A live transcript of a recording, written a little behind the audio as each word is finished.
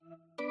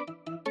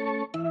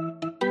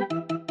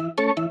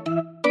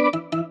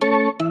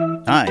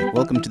Hi,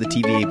 welcome to the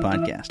TVA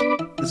Podcast.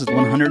 This is the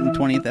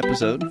 120th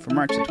episode for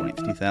March the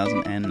 20th,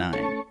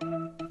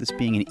 2009. This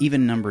being an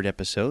even-numbered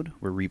episode,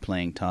 we're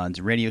replaying Todd's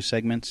radio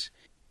segments,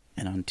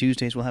 and on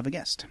Tuesdays we'll have a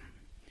guest,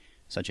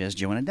 such as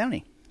Joanna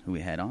Downey, who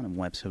we had on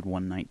in episode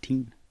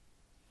 119.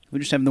 We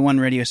just have the one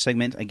radio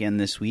segment again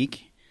this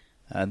week,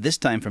 this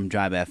time from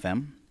Drive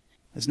FM.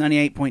 It's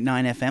 98.9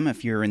 FM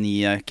if you're in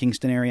the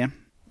Kingston area,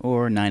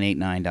 or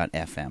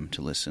 989.fm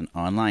to listen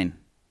online.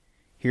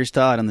 Here's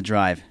Todd on the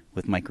Drive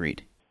with Mike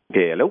Reed.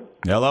 Hey, hello.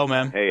 Hello,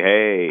 man.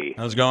 Hey.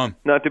 How's it going?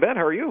 Not too bad.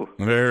 How are you?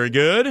 Very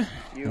good.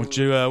 What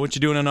you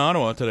doing in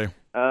Ottawa today?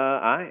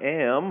 I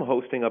am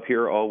hosting up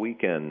here all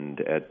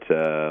weekend at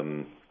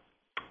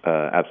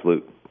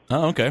Absolute.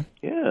 Oh, okay.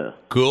 Yeah.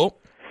 Cool.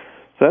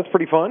 So that's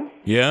pretty fun.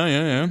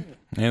 Yeah.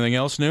 Anything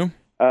else new?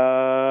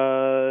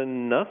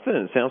 Nothing.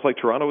 It sounds like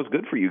Toronto was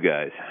good for you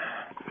guys.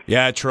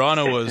 Yeah,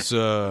 Toronto was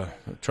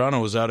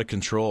out of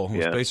control. It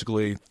was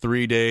basically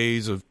 3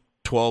 days of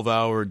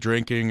 12-hour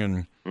drinking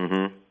and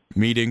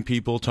meeting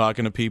people,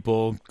 talking to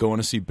people, going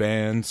to see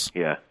bands.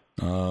 Yeah.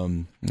 A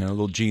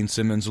little Gene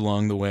Simmons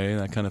along the way,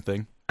 that kind of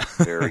thing.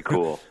 Very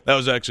cool. That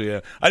was actually,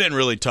 I didn't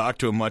really talk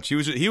to him much.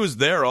 He was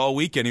there all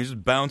weekend. He was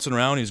just bouncing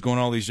around. He was going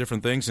to all these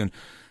different things. And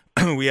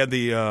we had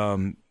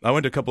I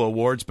went to a couple of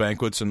awards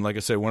banquets, and like I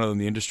said, one of them,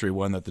 the industry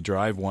one that the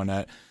Drive won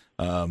at.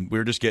 We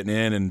were just getting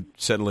in and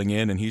settling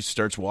in, and he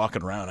starts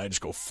walking around. I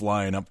just go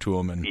flying up to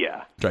him and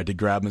tried to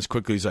grab him as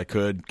quickly as I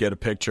could, get a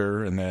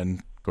picture, and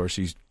then, of course,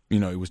 he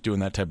was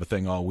doing that type of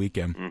thing all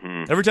weekend.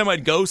 Every time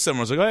I'd go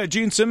somewhere, I was like, oh, yeah,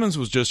 Gene Simmons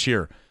was just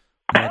here.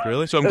 I'm like,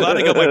 really? So I'm glad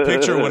I got my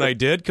picture when I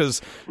did,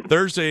 because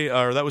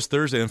that was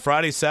Thursday, and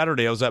Friday,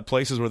 Saturday, I was at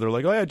places where they're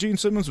like, oh, yeah, Gene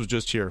Simmons was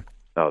just here.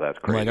 Oh, that's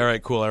great. I'm like, all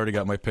right, cool, I already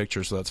got my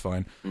picture, so that's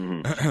fine.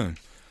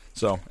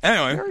 So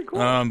anyway, very cool.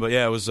 But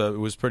yeah, it was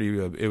pretty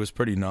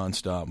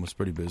nonstop. It was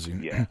pretty busy.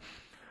 Yeah.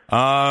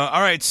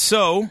 All right,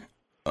 so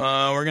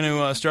we're going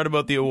to start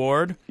about the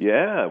award.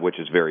 Yeah, which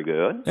is very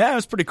good. Yeah, it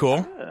was pretty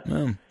cool.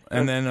 Yeah.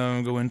 And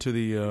then go into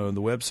the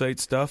website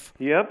stuff.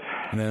 Yep.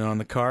 And then on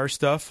the car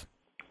stuff.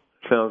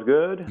 Sounds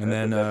good. And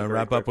then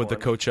wrap up with the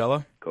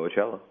Coachella.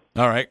 Coachella.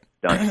 All right.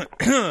 Done.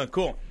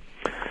 Cool.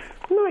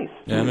 Nice.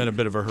 Yeah, I'm in a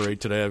bit of a hurry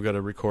today. I've got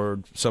to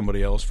record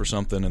somebody else for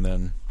something, and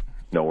then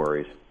no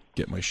worries.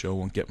 Get my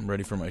show, get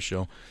ready for my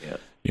show. Yeah.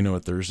 You know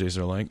what Thursdays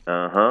are like?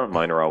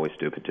 Mine are always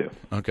stupid, too.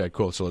 Okay,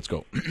 cool. So let's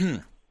go.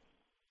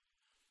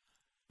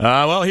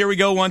 Well, here we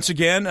go once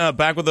again.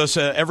 Back with us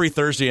every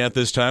Thursday at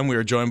this time. We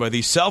are joined by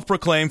the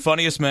self-proclaimed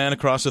funniest man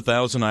across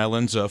 1,000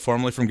 islands,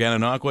 formerly from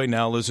Gananoque,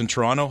 now lives in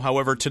Toronto.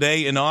 However,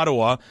 today in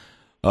Ottawa,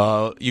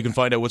 you can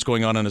find out what's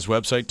going on his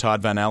website,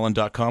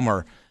 toddvanallen.com,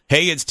 or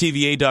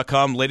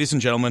heyitstva.com. Ladies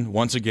and gentlemen,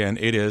 once again,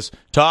 it is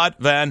Todd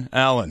Van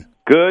Allen.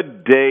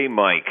 Good day,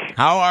 Mike.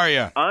 How are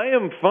you? I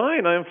am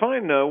fine.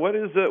 What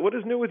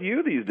is new with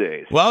you these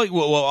days? Well,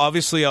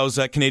 obviously, I was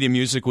at Canadian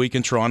Music Week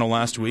in Toronto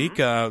last week,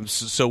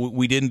 so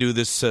we didn't do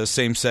this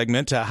same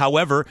segment.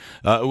 However,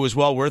 it was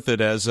well worth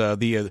it as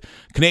the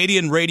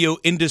Canadian Radio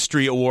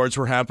Industry Awards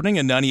were happening,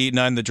 and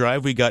 98.9 The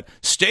Drive, we got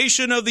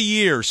Station of the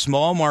Year,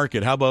 Small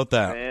Market. How about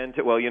that? And,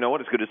 well, you know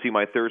what? It's good to see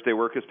my Thursday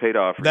work has paid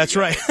off. That's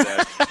right.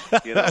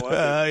 You know what?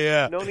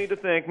 Yeah. No need to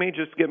thank me.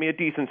 Just give me a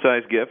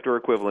decent-sized gift or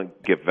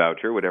equivalent gift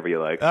voucher, whatever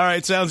you like. All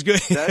right, sounds good.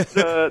 That's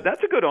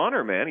a good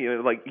honor, man.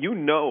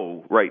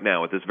 Right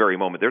now at this very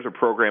moment, there's a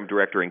program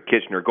director in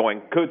Kitchener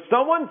going, could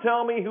someone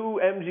tell me who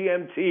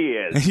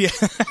MGMT is? Yeah,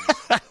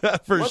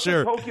 for What's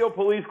sure. the Tokyo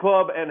Police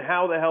Club, and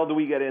how the hell do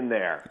we get in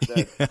there?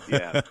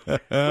 Yeah.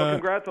 So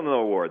congrats on the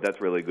award. That's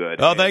really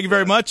good. Oh, thank you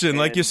very much. And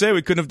like you say,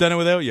 we couldn't have done it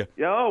without you.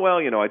 Yeah, oh, well,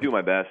 I do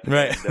my best.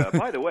 Right. And,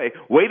 by the way,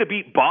 way to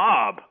beat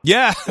Bob.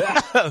 Yeah.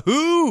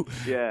 Who?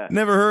 Yeah.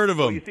 Never heard of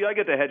him. Well, you see, I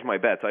get to hedge my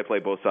bets. I play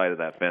both sides of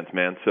that fence,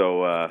 man.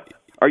 So,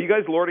 are you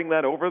guys lording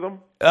that over them?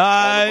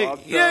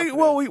 Yeah.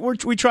 Well,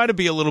 we try to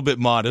be a little bit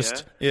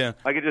modest. Yeah.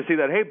 I could just see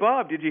that. Hey,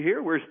 Bob, did you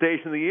hear? We're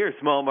Station of the Year,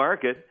 small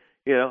market.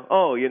 You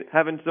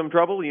having some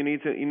trouble? You need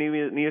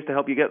us to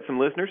help you get some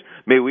listeners?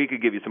 Maybe we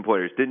could give you some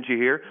pointers. Didn't you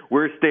hear?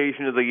 We're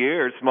Station of the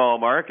Year, small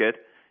market.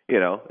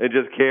 And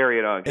just carry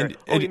it on.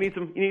 You need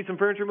some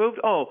furniture moved?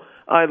 Oh,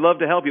 I'd love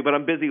to help you, but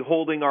I'm busy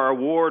holding our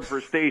award for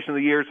Station of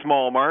the Year,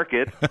 small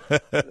market.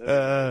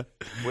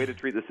 Way to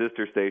treat the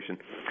sister station.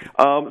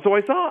 So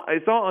I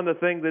saw on the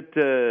thing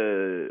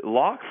that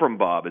Locke from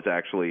Bob is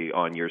actually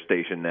on your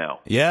station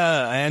now.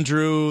 Yeah,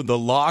 Andrew, the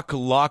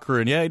Locker,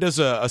 and he does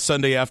a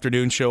Sunday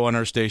afternoon show on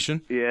our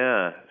station.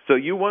 Yeah. So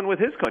you won with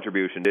his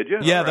contribution, did you?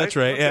 Yeah, that's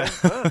right.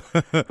 Okay.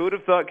 Yeah. Who would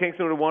have thought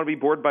Kingston would want to be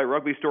bored by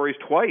rugby stories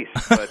twice?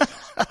 But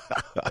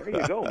there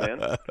you go, man.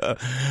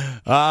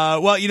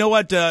 Well, you know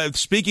what?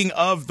 Speaking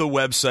of the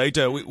website,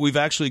 we've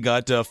actually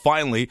got,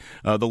 finally,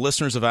 the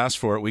listeners have asked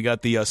for it. We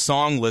got the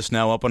song list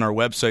now up on our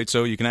website,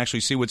 so you can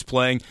actually see what's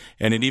playing,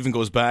 and it even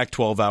goes back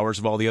 12 hours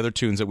of all the other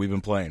tunes that we've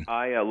been playing.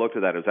 I looked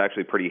at that. It was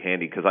actually pretty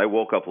handy because I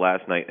woke up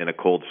last night in a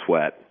cold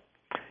sweat.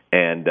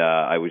 And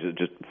I was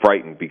just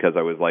frightened because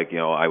I was like,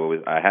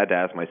 I had to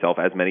ask myself,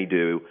 as many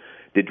do,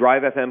 did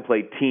Drive FM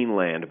play Teen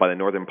Land by the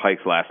Northern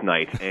Pikes last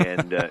night?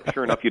 And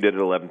sure enough, you did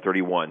at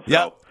 11:31. So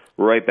yep.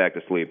 right back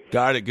to sleep.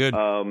 Got it. Good.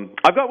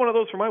 I've got one of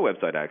those for my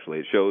website, actually.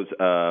 It shows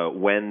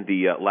when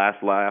the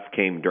last laugh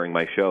came during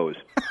my shows.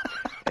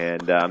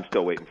 And I'm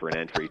still waiting for an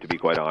entry, to be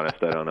quite honest.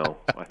 I don't know.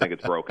 I think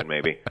it's broken,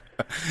 maybe.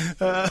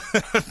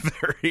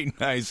 Very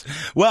nice.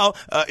 Well,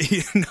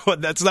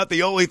 that's not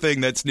the only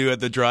thing that's new at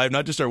the Drive,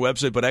 not just our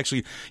website, but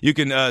actually you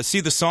can see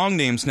the song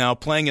names now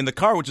playing in the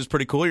car, which is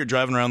pretty cool. You're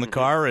driving around the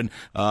car, and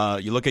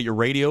you look at your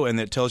radio, and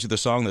it tells you the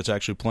song that's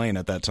actually playing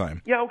at that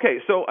time. Yeah, okay.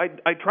 So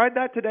I tried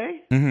that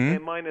today,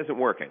 and mine isn't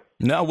working.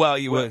 No, well,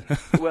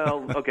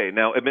 well, okay.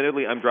 Now,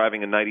 admittedly, I'm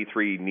driving a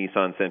 93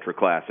 Nissan Sentra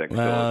Classic, so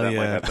that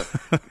might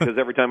have to, because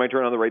every time I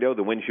turn on the radio,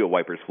 the windshield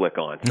wipers flick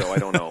on, so I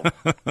don't know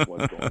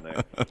what's going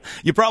there.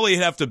 You probably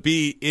have to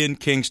be in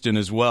Kingston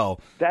as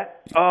well.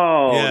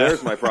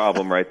 There's my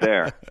problem right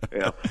there.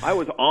 I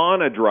was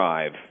on a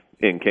drive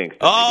in Kingston.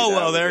 Oh,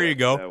 well, there you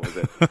go. That was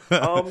it.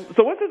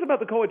 So what's this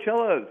about the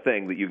Coachella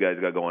thing that you guys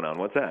got going on?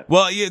 What's that?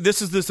 Well, yeah,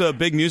 this is this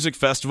big music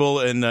festival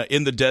in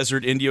the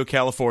desert, Indio,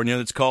 California.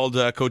 It's called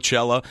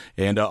Coachella,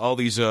 and all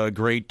these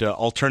great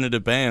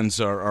alternative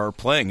bands are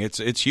playing.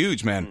 It's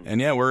huge, man.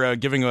 And yeah, we're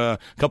giving a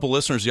couple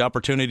listeners the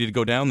opportunity to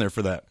go down there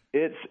for that.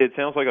 It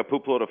sounds like a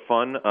poop load of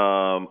fun.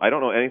 I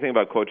don't know anything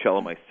about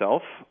Coachella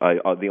myself.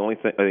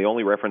 The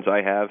only reference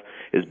I have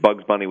is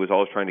Bugs Bunny was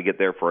always trying to get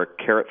there for a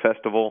Carrot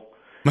Festival.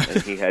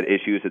 And he had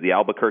issues at the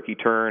Albuquerque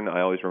turn.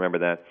 I always remember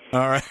that.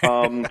 All right.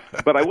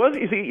 But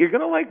you see, you're going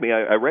to like me.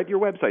 I read your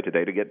website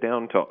today to get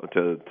down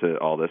to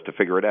all this, to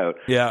figure it out.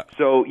 Yeah.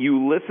 So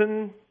you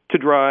listen to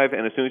Drive,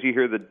 and as soon as you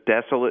hear the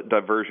desolate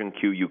diversion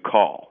cue, you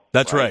call.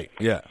 That's right.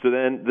 Yeah. So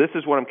then this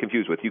is what I'm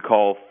confused with. You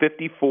call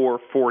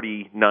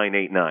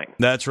 5440-989.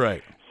 That's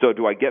right. So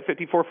do I get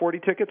 5440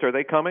 tickets? Are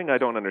they coming? I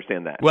don't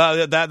understand that.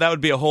 Well, that would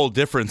be a whole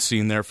different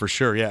scene there for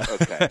sure, yeah.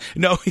 Okay.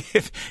 No,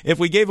 if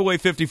we gave away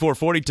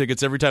 5440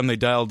 tickets every time they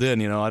dialed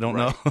in, I don't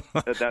know.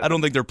 I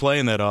don't think they're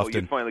playing that often.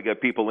 You'd finally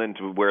get people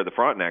into where the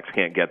Frontenacs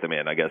can't get them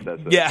in, I guess.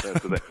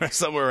 That's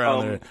somewhere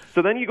around there.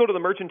 So then you go to the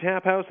Merchant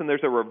Tap House, and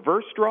there's a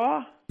reverse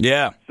draw?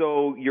 Yeah.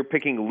 So you're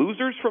picking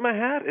losers from a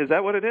hat? Is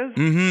that what it is?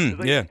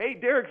 Mm-hmm, yeah. Hey,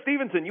 Derek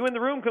Stevenson, you in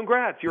the room?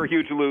 Congrats, you're a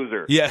huge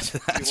loser. Yes,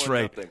 that's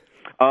right. Something.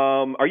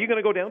 Are you going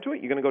to go down to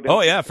it? You going to go down?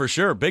 Oh, yeah, for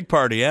sure. Big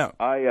party, yeah.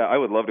 I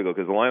would love to go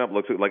because the lineup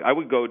looks like I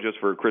would go just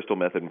for Crystal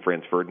Method and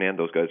Franz Ferdinand.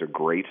 Those guys are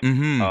great.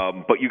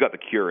 Mm-hmm. But you got the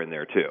Cure in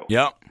there too.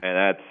 Yeah.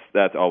 And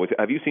that's always.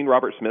 Have you seen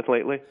Robert Smith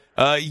lately?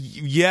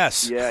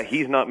 Yes. Yeah,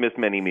 he's not missed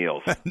many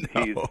meals.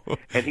 No.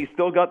 He's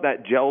still got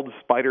that gelled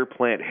spider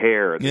plant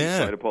hair that he's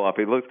trying to pull off.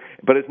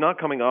 But it's not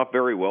coming off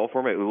very well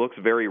for him. It looks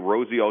very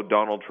Rosie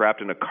O'Donnell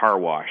trapped in a car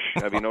wash.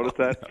 Have you noticed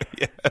that?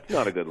 Yeah. It's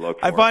not a good look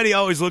for I him. find he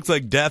always looks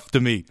like Death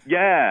to me.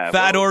 Yeah.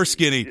 Fat or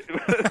skinny.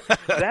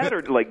 That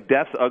or like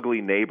Death's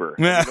ugly neighbor.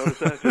 Have you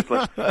noticed that? Just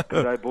like,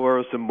 could I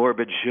borrow some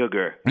morbid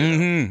sugar?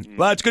 Mm-hmm.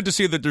 Well, it's good to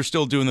see that they're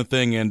still doing the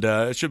thing, and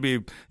it should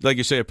be, like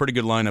you say, a pretty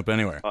good lineup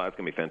anyway. Oh, that's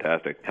going to be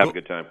fantastic. Have a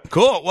good time.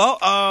 Cool. Well,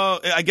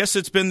 I guess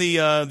it's been the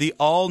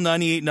all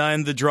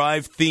 98.9 The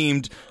Drive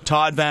themed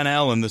Todd Van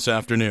Allen this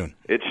afternoon.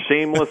 It's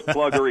shameless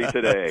pluggery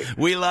today.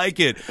 We like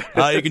it.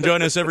 You can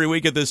join us every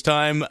week at this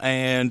time,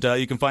 and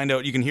you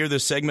can hear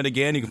this segment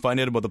again. You can find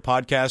out about the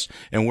podcast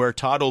and where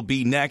Todd will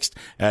be next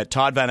at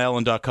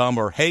toddvanallen.com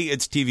or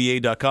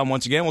heyitstva.com.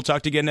 Once again, we'll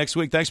talk to you again next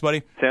week. Thanks,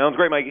 buddy. Sounds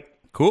great, Mikey.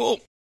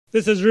 Cool.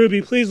 This is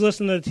Ruby. Please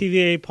listen to the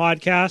TVA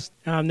podcast.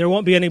 There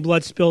won't be any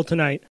blood spilled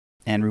tonight.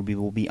 And Ruby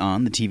will be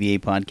on the TVA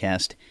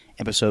podcast,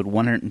 episode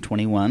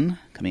 121,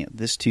 coming up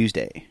this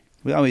Tuesday.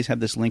 We always have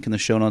this link in the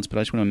show notes, but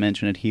I just want to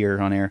mention it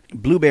here on air.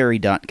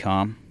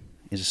 Blueberry.com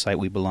is a site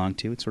we belong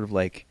to. It's sort of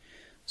like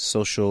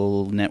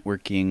social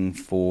networking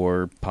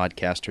for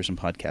podcasters and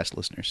podcast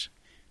listeners.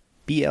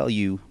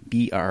 BLUBRY.com.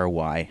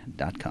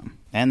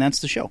 And that's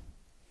the show.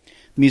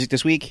 The music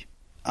this week,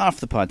 off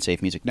the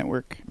PodSafe Music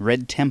Network,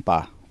 Red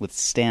Tempa with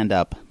Stand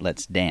Up,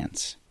 Let's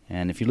Dance.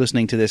 And if you're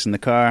listening to this in the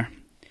car,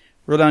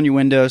 roll down your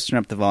windows, turn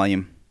up the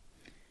volume,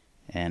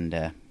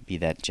 and be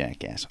that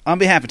jackass. On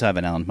behalf of Todd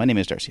Van Allen, my name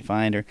is Darcy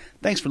Finder.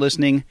 Thanks for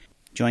listening.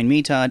 Join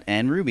me, Todd,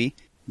 and Ruby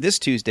this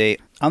Tuesday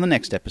on the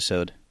next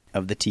episode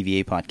of the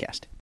TVA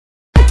Podcast.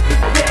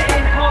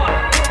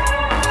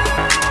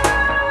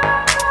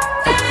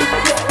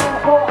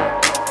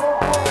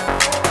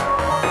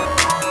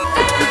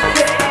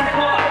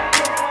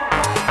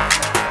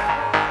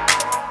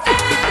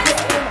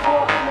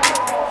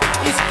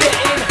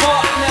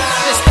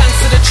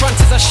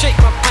 As I shake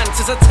my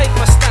pants, as I take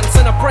my stance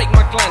and I break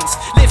my glance,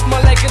 lift my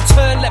leg and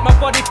turn, let my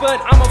body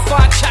burn. I'm on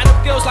fire, chatting up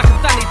girls like a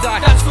Danny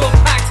Dye. Dance floor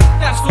packed,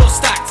 dance floor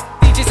stacked.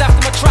 DJs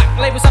after my track,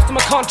 labels after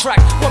my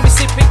contract. Want me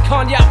sipping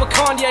cognac with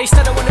Kanye,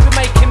 instead I wanna be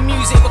making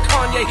music with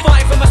Kanye.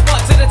 Fighting for my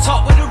spot to the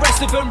top with the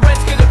rest of them.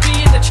 Red's gonna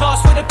be in the charts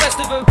with the best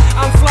of them.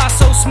 I'm fly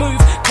so smooth,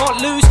 can't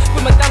lose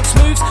with my dance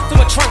moves. Do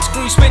my trunk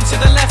screw, spin to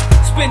the left,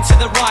 spin to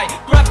the right.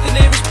 Grab the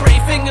nearest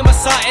pretty thing in my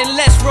sight and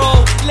let's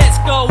roll,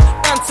 let's go.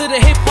 Down to the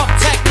hip hop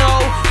techno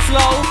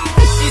flow.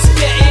 It's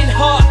getting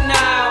hot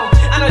now,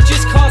 and I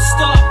just can't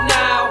stop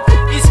now.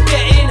 It's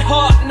getting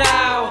hot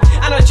now,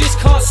 and I just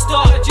can't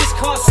stop. I just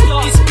can't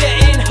stop. It's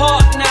getting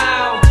hot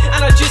now,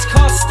 and I just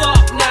can't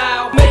stop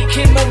now.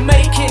 Making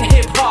hip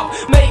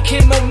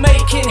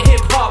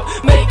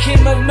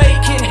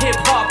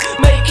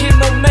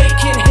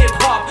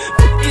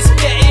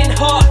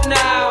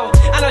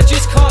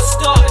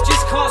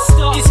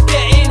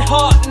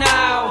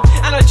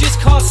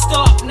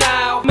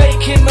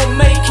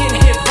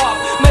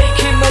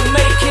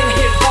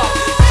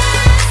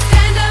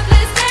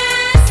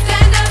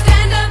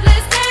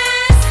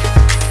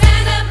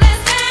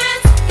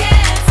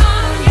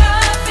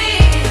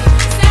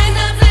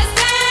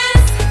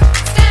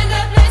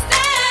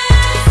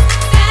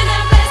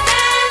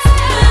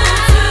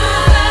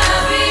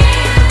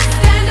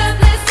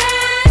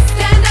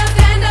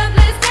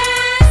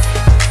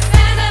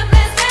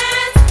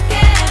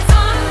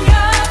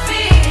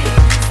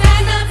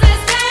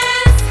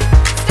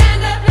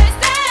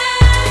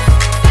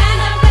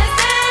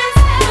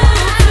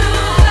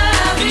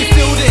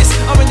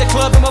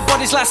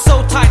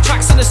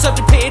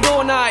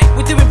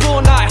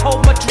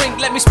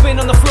spin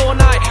on the floor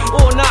night.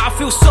 All night I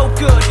feel so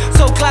good,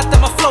 so glad that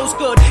my flow's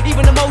good.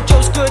 Even the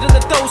mojo's good and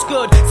the dough's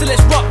good. So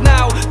let's rock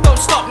now, don't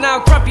stop now.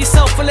 Grab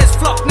yourself and let's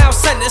flock now.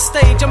 Center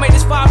stage, I make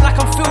this vibe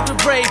like I'm filled with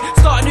rage.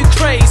 Start a new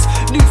craze,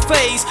 new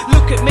phase.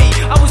 Look at me,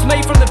 I was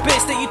made from the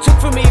bits that you took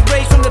from me.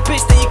 Raised from the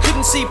bits that you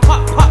couldn't see.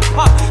 Pop, pop,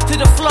 pop to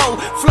the flow,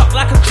 flock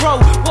like a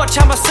crow. Watch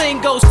how my saying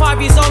goes.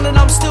 5 years on and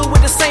I'm still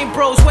with the same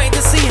bros, waiting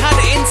to see how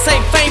the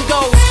insane fame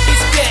goes.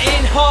 It's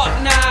getting hot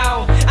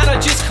now, and I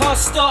just can't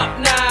stop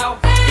now.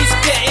 It's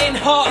getting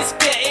hot, it's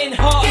getting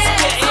hot, it's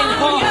getting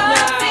hot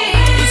now.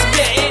 It's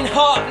getting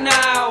hot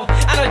now,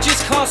 and I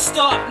just can't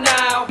stop now.